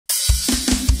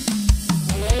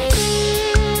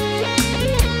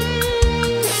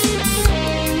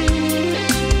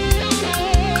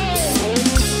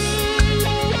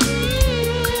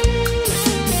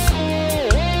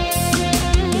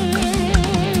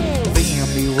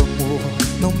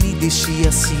deixe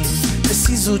assim.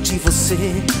 Preciso de você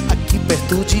aqui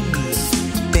perto de mim.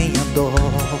 Tenha dó,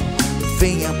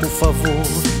 venha por favor.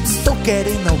 Estou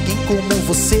querendo alguém como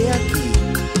você aqui,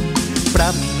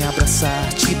 pra me abraçar,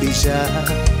 te beijar,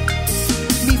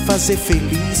 me fazer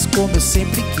feliz como eu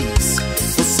sempre quis.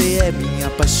 Você é minha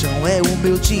paixão, é o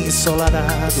meu dia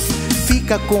ensolarado.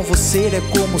 Fica com você é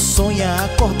como sonhar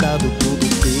acordado. Tudo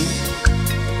ver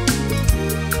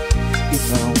e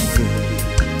não ver.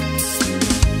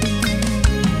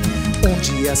 Um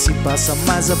dia se passa,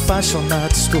 mais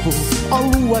apaixonado estou. Ó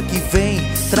lua que vem,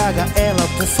 traga ela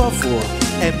por favor.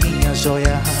 É minha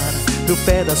joia rara, meu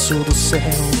pedaço do céu.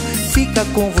 Fica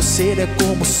com você é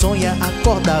como sonhar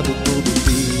acordado. Tudo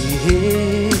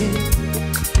ver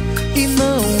e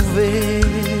não ver.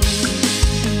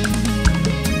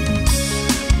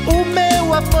 O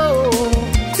meu amor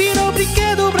virou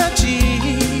brinquedo pra ti.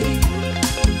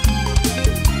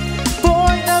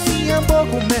 Põe na minha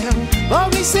boca o mel,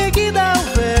 logo em seguida o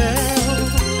véu.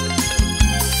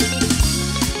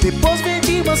 Depois vem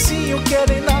de mansinho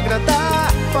querendo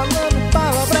agradar, falando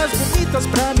palavras bonitas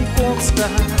pra me conquistar.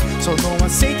 Só não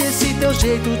aceito esse teu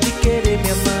jeito de querer me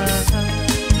amar.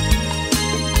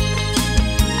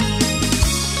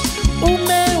 O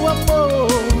meu amor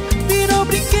virou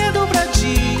brinquedo pra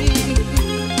ti.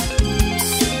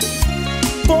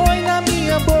 Põe na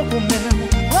minha boca o mel,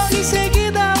 logo em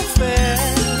seguida o fel.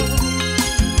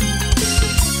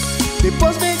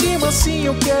 Depois vem de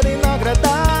mansinho querendo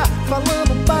agradar,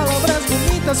 falando palavras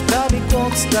bonitas pra me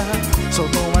conquistar. Só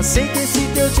não aceito esse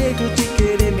teu jeito de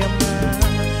querer me amar.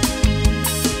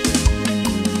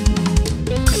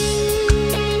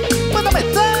 Banda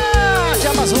Metade,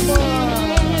 a mais romântica.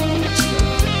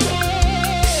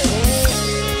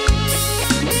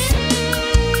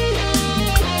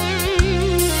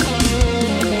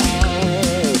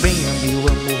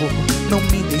 Não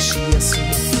me deixe assim,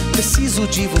 preciso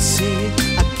de você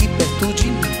aqui perto de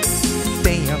mim.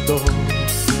 Tenha dó,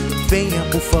 venha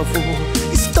por favor.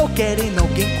 Estou querendo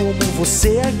alguém como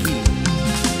você aqui,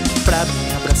 pra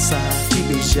me abraçar, te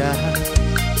beijar,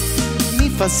 me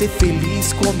fazer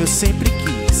feliz como eu sempre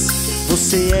quis.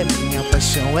 Você é minha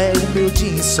paixão, é o meu dia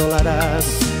ensolarado.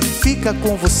 Fica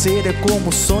com você é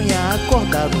como sonhar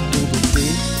acordado. Tudo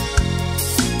ver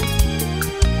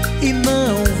e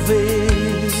não ver.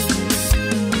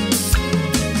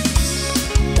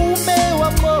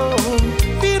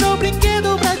 Virou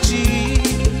brinquedo pra ti.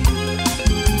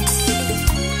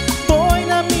 Põe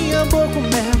na minha boca o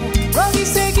mel, logo em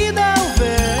seguida o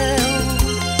véu.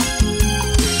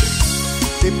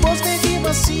 Depois vem de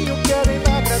mansinho querendo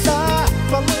agradar,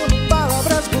 falando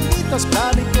palavras bonitas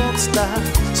pra me conquistar.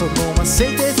 Só não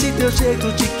aceito esse teu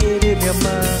jeito de querer me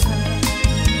amar.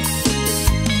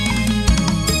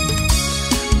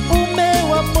 O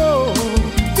meu amor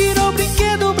virou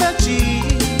brinquedo pra ti.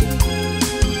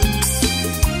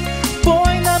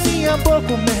 Põe na minha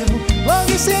boca o mel,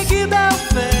 logo em seguida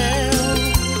o fel.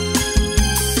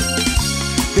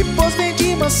 Depois vem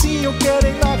de mansinho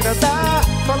querendo agradar,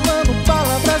 falando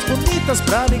palavras bonitas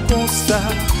pra me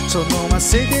conquistar. Só não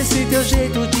aceito esse teu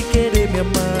jeito de querer me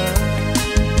amar.